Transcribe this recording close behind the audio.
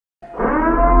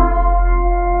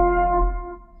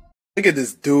Look at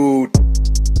this dude.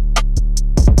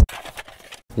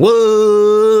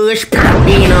 Whoosh,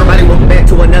 poppin', everybody, welcome back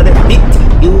to another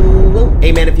video.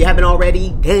 Hey man, if you haven't already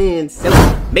done so,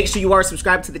 make sure you are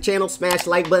subscribed to the channel, smash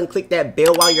the like button, click that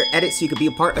bell while you're at it so you can be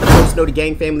a part of the Post Noted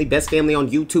Gang family, best family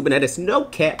on YouTube, and that is no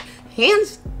cap,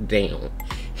 hands down,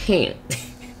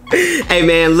 Hey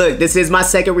man, look, this is my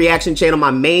second reaction channel, my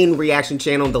main reaction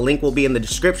channel. The link will be in the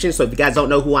description, so if you guys don't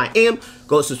know who I am,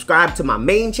 go subscribe to my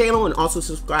main channel and also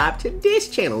subscribe to this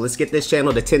channel. Let's get this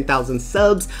channel to 10,000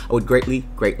 subs. I would greatly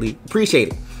appreciate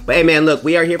it. But hey man, look,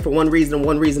 we are here for one reason and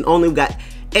one reason only. We got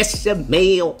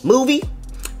SML movie.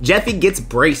 Jeffy gets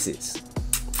braces.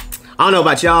 I don't know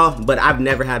about y'all, but I've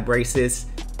never had braces.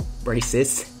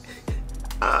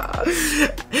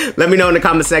 Let me know in the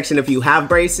comment section if you have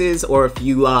braces or if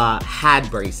you had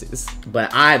braces.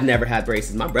 But I've never had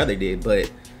braces. My brother did,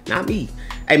 but not me.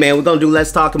 Hey man, we're gonna do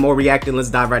less talk and more reacting. Let's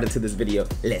dive right into this video.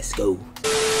 Let's go.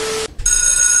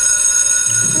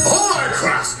 Alright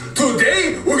class,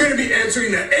 today we're gonna be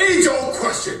answering the age-old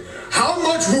question. How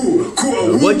much wood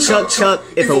could a woodchuck chuck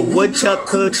if a woodchuck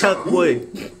could chuck wood?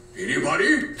 Anybody?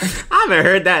 I haven't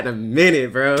heard that in a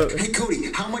minute, bro. Hey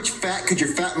Cody, how much fat could your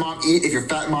fat mom eat if your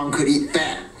fat mom could eat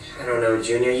fat? I don't know,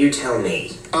 Junior. You tell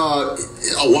me. A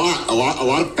lot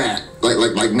of fat,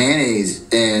 like mayonnaise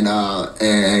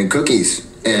and cookies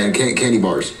and candy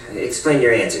bars. Explain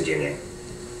your answer, Junior.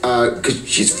 'Cause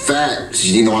she's fat, so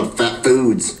she's eating a lot of fat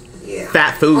foods. Yeah.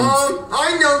 Fat foods.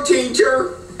 I know,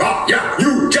 teacher. Yeah,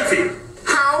 you, Jeffy.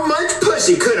 How much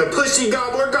pussy could a pussy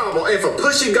gobbler gobble if a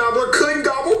pussy gobbler could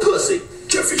gobble pussy?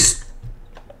 Jeffy,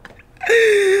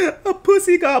 A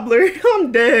pussy gobbler.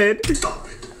 I'm dead. stop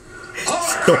it.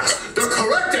 Alright class, the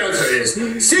correct answer is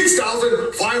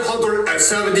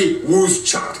 6,570 woos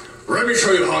chucked. Let me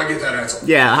show you how I get that answer.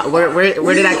 Yeah, where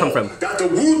did that come from? That the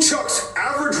woodchuck's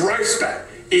average lifespan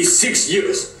is 6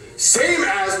 years. Same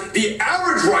as the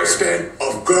average lifespan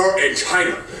of girl in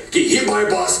China. Get hit by a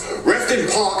bus, left in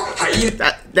park,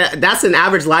 hyena. That's an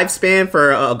average lifespan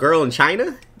for a girl in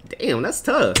China? Damn, that's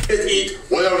tough. Eat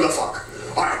whatever the fuck.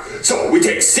 Alright, so we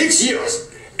take 6 years,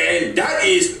 and that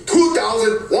is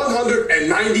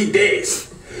 2,190 days.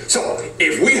 So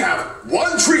if we have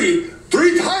one tree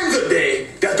 3 times a day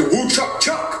that the woodchuck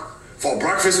chuck for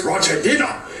breakfast, lunch, and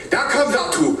dinner, that comes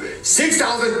out to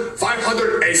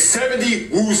 6,570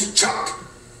 woos chucked.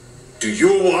 Do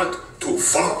you want to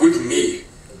fuck with me?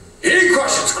 Any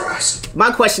questions, class?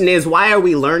 My question is, why are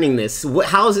we learning this?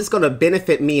 How is this going to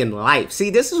benefit me in life? See,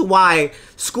 this is why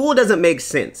school doesn't make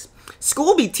sense.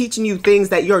 School be teaching you things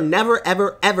that you're never,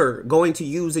 ever going to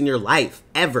use in your life,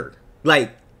 ever.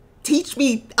 Like, teach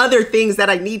me other things that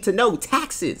I need to know.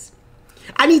 Taxes.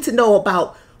 I need to know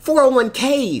about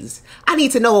 401ks. I need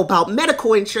to know about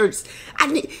medical insurance. I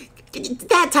need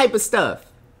that type of stuff.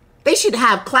 They should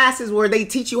have classes where they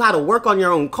teach you how to work on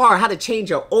your own car, how to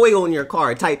change your oil in your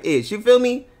car type ish. You feel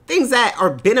me? Things that are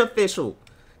beneficial.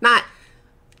 Not,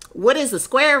 what is the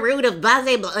square root of blah,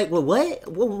 blah, blah? Like, what?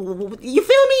 You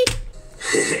feel me?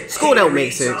 School don't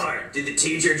make sense. Did the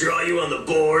teacher draw you on the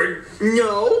board?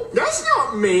 No, that's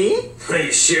not me. Are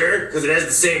you sure? Because it has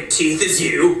the same teeth as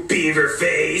you, beaver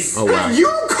face. Oh, wow. Hey,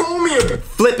 you call me a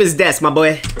Flip his desk, my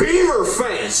boy. beaver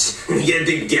face. You had a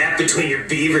big gap between your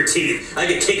beaver teeth. I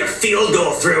could kick a field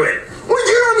goal through it. Well,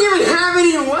 you don't even have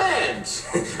any legs.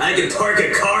 I could park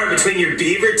a car between your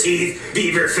beaver teeth,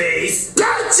 beaver face.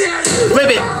 That's it.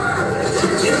 Flip it.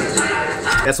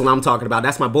 That's what I'm talking about.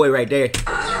 That's my boy right there.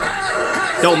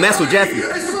 Don't mess with Jeffy.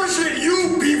 Especially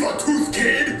you, beaver tooth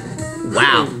kid.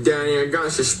 Wow. Danny, I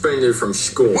got suspended from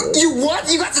school. You what?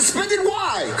 You got suspended?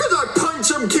 Why? Because I punched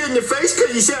some kid in the face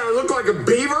because he said I look like a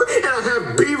beaver and I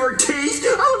have beaver teeth.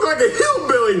 I look like a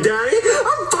hillbilly, Daddy.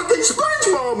 I'm fucking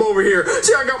SpongeBob over here.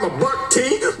 See, I got my buck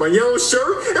teeth, my yellow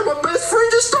shirt, and my best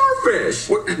friend's a starfish.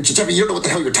 What? Jeffy, you don't know what the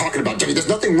hell you're talking about, Jeffy. There's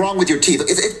nothing wrong with your teeth.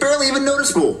 It's barely even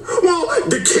noticeable. Well,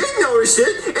 the kid noticed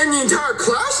it, and the entire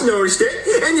class noticed it,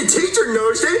 and the teacher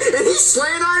noticed it, and he's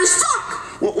slant-eyed as fuck.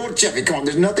 Well, Jeffy, come on.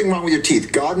 There's nothing wrong with your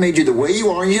teeth. God made you the way you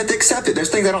are, and you have to accept it.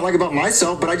 There's things I don't like about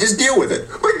myself, but I just deal with it.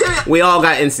 But Dad, We all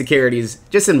got insecurities.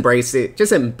 Just embrace it.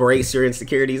 Just embrace your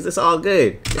insecurities. It's all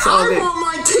good. It's all I good. want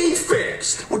my teeth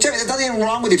fixed. Well, Jeffy, there's nothing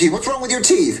wrong with your teeth. What's wrong with your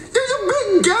teeth? There's a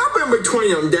big gap in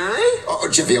between them, Daddy. Oh,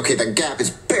 Jeffy, okay, that gap is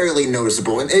barely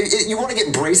noticeable. And you want to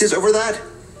get braces over that?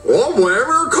 Well,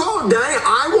 whatever they're called, Daddy,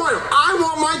 I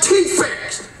want my teeth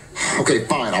fixed. Okay,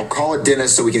 fine. I'll call a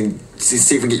dentist so we can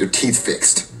see if we can get your teeth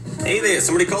fixed. Hey there,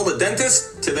 somebody called a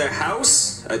dentist to their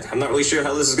house? I'm not really sure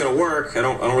how this is gonna work. I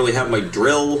don't really have my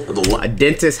drill or the A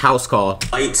dentist house call.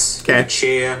 lights, Okay. the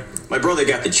chair. My brother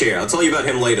got the chair. I'll tell you about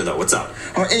him later though. What's up?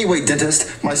 Anyway,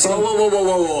 dentist, my son...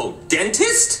 Whoa.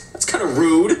 Dentist? That's kind kind of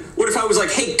rude. What if I was like,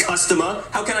 hey, customer,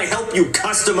 how can I help you,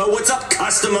 customer? What's up,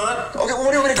 customer? Okay, well,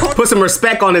 what do you want me to call Put some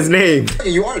respect on his name.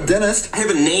 you? You are a dentist. I have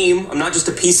a name. I'm not just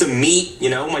a piece of meat, you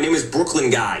know? My name is Brooklyn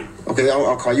Guy. Okay,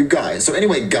 I'll call you Guy. So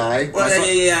anyway, Guy. Well,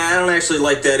 yeah, I don't actually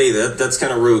like that either. That's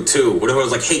kind of rude, too. What if I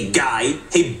was like, hey, guy,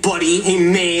 hey, buddy, hey,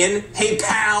 man, hey,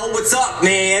 pal, what's up,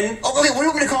 man? Oh, okay, what do you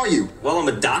want me to call you? Well, I'm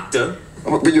a doctor.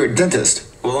 But you're a dentist.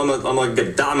 Well, I'm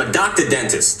a doctor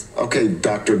dentist. Okay,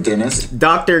 Dr. Dentist.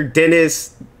 Doctor,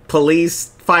 dentist,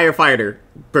 police, firefighter,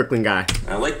 Brooklyn Guy.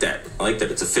 I like that.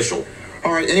 It's official.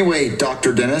 All right, anyway,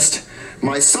 Dr. Dentist.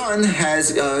 My son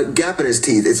has a gap in his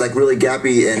teeth. It's like really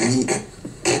gappy and he...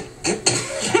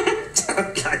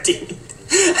 God damn it.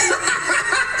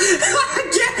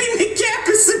 Gappy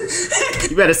McGappison.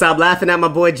 You better stop laughing at my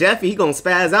boy Jeffy. He gonna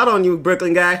spaz out on you,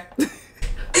 Brooklyn Guy.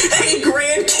 Hey,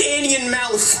 Grand Canyon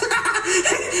Mouth.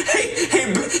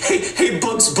 hey,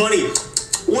 Bugs Bunny.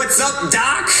 What's up,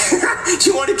 Doc? Do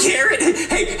you want a carrot?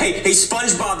 Hey,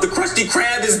 SpongeBob, the Krusty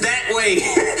Krab is that way.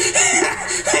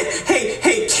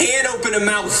 hey, can open a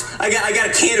mouth. I got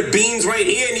a can of beans right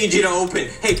here I need you to open.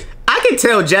 Hey. I can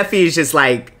tell Jeffy is just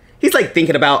like, he's like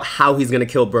thinking about how he's gonna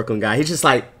kill Brooklyn Guy. He's just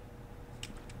like,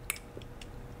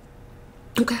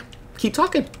 okay, keep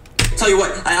talking. Tell you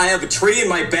what, I have a tree in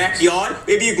my backyard.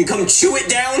 Maybe you can come chew it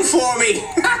down for me.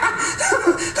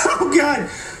 Oh, God.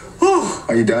 Whew.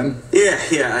 Are you done? Yeah,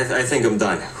 I think I'm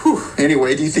done. Whew.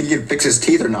 Anyway, do you think you can fix his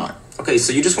teeth or not? Okay,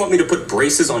 so you just want me to put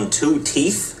braces on 2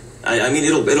 teeth? I mean,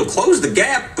 it'll close the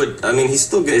gap, but I mean, his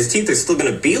teeth are still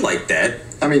gonna be like that.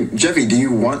 I mean, Jeffy, do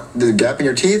you want the gap in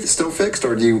your teeth still fixed, or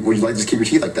would you like to just keep your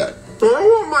teeth like that? I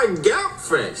want my gap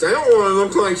fixed. I don't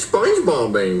want to look like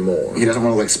SpongeBob anymore. He doesn't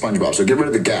want to look like SpongeBob, so get rid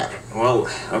of the gap. Well,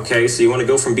 okay, so you want to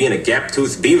go from being a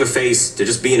gap-toothed beaver face to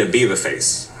just being a beaver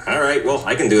face. All right, well,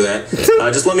 I can do that.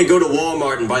 Just let me go to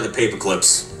Walmart and buy the paper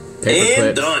clips.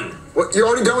 And done. What, you're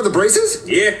already done with the braces?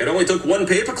 Yeah, it only took 1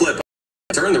 paper clip.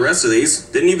 I turned the rest of these.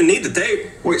 Didn't even need the tape.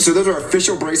 Wait, so those are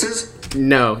official braces?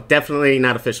 No, definitely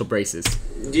not official braces.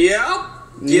 Yeah,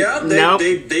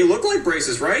 they look like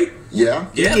braces, right? Yeah?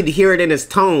 You can hear it in his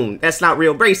tone. That's not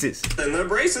real braces. And they're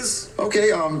braces.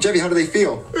 Okay, Jeffy, how do they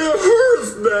feel? It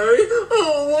hurts, Daddy. I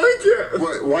don't like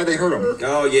it. Why they hurt him?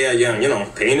 Oh, yeah, you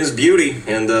know, pain is beauty,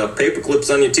 and paper clips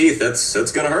on your teeth,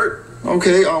 that's gonna hurt.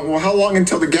 Okay, well, how long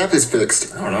until the gap is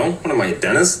fixed? I don't know. What am I, a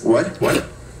dentist? What? What?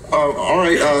 All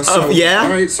right, so... yeah? All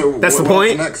right, so... That's the what's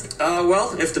point? Next?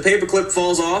 Well, if the paperclip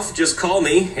falls off, just call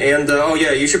me. And, oh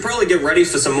yeah, you should probably get ready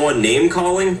for some more name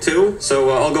calling, too. So,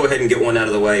 I'll go ahead and get one out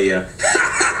of the way,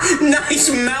 Nice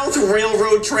mouth,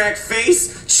 railroad track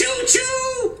face.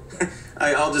 Choo-choo!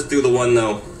 I'll just do the one,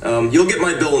 though. You'll get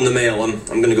my bill in the mail.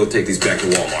 I'm gonna go take these back to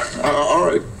Walmart. All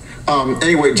right.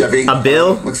 Anyway, Jeffy. A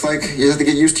bill? Looks like you have to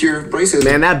get used to your braces.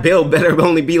 Man, that bill better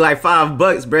only be like $5,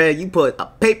 bruh. You put a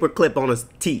paper clip on his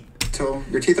teeth. Till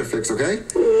your teeth are fixed, okay?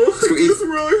 Let's go eat. This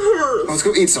really hurts. Let's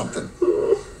go eat something.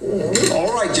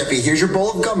 All right, Jeffy, here's your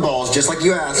bowl of gumballs, just like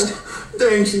you asked.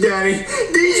 Thanks, Daddy.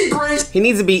 These braces He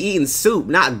needs to be eating soup,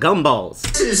 not gumballs.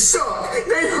 suck.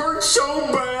 They hurt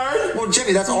so bad. Well,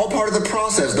 Jeffy, that's all part of the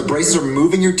process. The braces are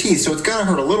moving your teeth, so it's gonna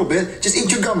hurt a little bit. Just eat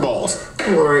your gumballs.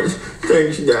 All right.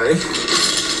 Thanks, Daddy.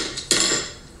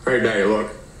 Hey, Daddy, look.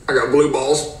 I got blue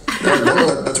balls.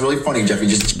 That's really funny, Jeffy.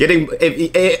 Just Getting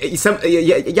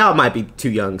y'all might be too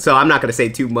young, so I'm not gonna say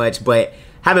too much. But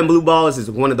having blue balls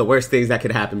is one of the worst things that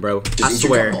could happen, bro. just I eat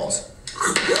swear. your gumballs.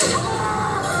 It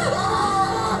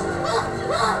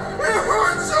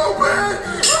hurts so bad.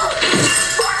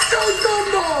 Fuck those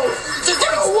gumballs.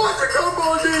 I don't want the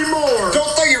gumballs anymore.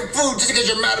 Don't throw your food just because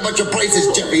you're mad about your braces,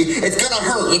 Jeffy. It's gonna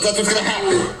hurt. That's what's gonna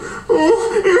happen.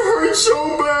 Oh, it hurts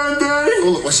so bad, Daddy.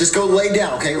 Well, look, let's just go lay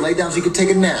down, okay? Lay down so you can take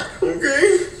a nap.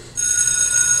 Okay.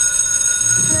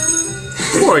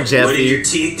 Poor What did your Jeffy.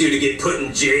 teeth do to get put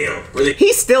in jail? Were they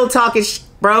He's still talking,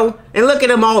 bro. And look at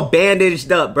him all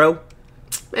bandaged up, bro.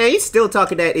 Man, he's still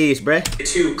talking that ish, bruh.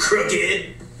 too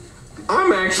crooked?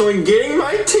 I'm actually getting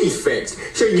my teeth fixed,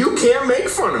 so you can't make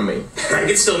fun of me. I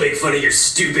can still make fun of your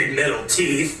stupid metal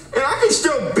teeth. And I can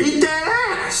still beat that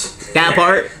ass. That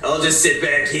part. I'll just sit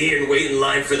back here and wait in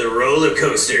line for the roller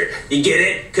coaster. You get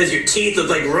it? Because your teeth look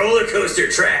like roller coaster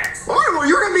tracks. All right, well,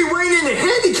 you're going to be waiting in the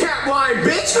handicap line,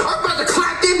 bitch. I'm about to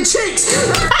clap them cheeks.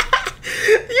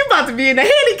 You about to be in the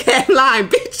handicap line,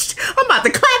 bitch. I'm about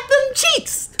to clap them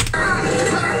cheeks.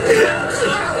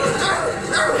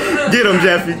 Get him,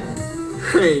 Jeffy.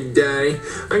 Hey, Daddy,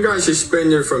 I got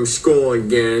suspended from school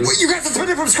again. What, you got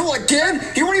suspended from school again?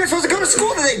 You weren't even supposed to go to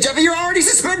school today, Jeffy. You're already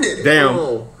suspended. Damn.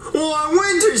 Oh. Well, I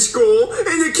went to school,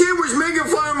 and the kid was making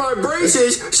fun of my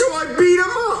braces, so I beat him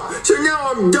up. So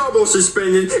now I'm double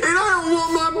suspended, and I don't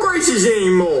want my braces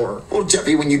anymore. Well,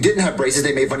 Jeffy, when you didn't have braces,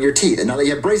 they made fun of your teeth. And now that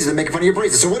you have braces, they're making fun of your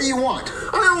braces. So what do you want?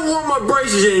 I don't want my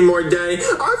braces anymore, Daddy.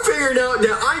 I figured out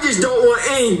that I just don't want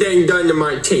anything done to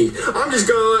my teeth. I'm just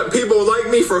gonna let people like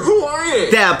me for who I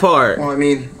am. That part. Well, I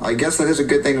mean, I guess that is a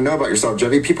good thing to know about yourself,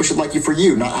 Jeffy. People should like you for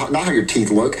you, not how your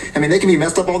teeth look. I mean, they can be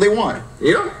messed up all they want.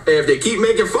 Yeah, and if they keep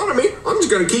making fun of me, I'm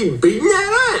just gonna keep beating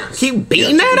that ass. Keep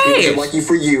beating that People should ass. like you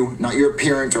for you, not your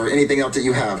appearance or anything else that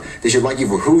you have. They should like you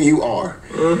for who you are.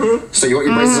 Mm-hmm. So you want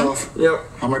your braces off? Yep.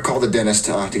 I'm gonna call the dentist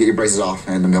to get your braces off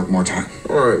and to milk more time.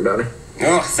 All right, Daddy.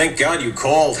 Oh, thank God you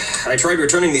called. I tried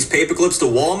returning these paper clips to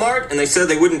Walmart, and they said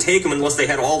they wouldn't take them unless they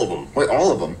had all of them. Wait,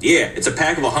 all of them? Yeah, it's a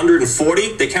pack of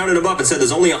 140. They counted them up and said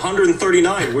there's only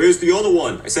 139. Where's the other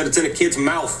one? I said it's in a kid's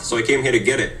mouth, so I came here to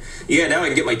get it. Yeah, now I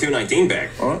can get my 219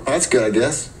 back. Well, that's good, I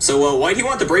guess. So, why'd he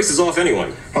want the braces off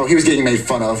anyway? Oh, he was getting made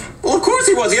fun of. Well, of course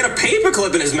he was. He had a paper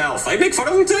clip in his mouth. I'd make fun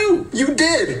of him too. You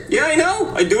did. Yeah, I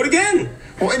know. I'd do it again.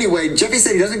 Well, anyway, Jeffy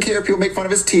said he doesn't care if people make fun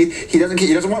of his teeth. He doesn't care.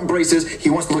 He doesn't want braces.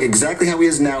 He wants to look exactly how he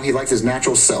is now. He likes his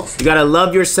natural self. You gotta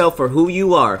love yourself for who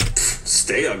you are.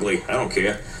 Stay ugly. I don't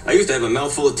care. I used to have a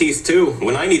mouthful of teeth too.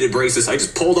 When I needed braces, I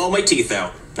just pulled all my teeth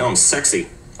out. Now I'm sexy.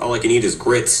 All I can eat is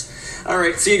grits. All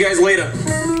right, see you guys later.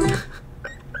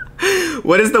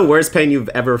 What is the worst pain you've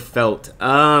ever felt?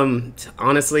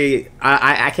 Honestly,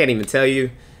 I can't even tell you,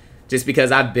 just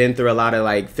because I've been through a lot of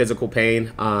like physical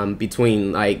pain,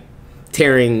 between like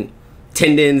tearing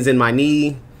tendons in my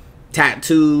knee,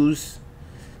 tattoos,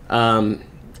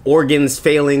 organs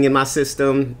failing in my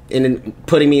system, and then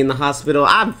putting me in the hospital.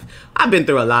 I've been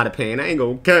through a lot of pain. I ain't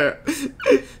gonna care.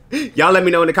 Y'all let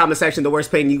me know in the comment section the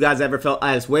worst pain you guys ever felt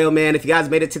as well, man. If you guys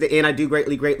made it to the end, I do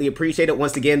greatly appreciate it.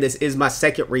 Once again, this is my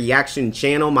second reaction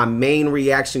channel, my main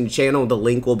reaction channel. The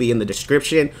link will be in the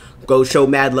description. Go show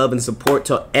mad love and support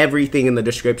to everything in the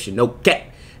description. Okay,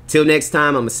 till next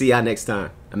time, I'm gonna see y'all next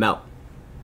time. I'm out.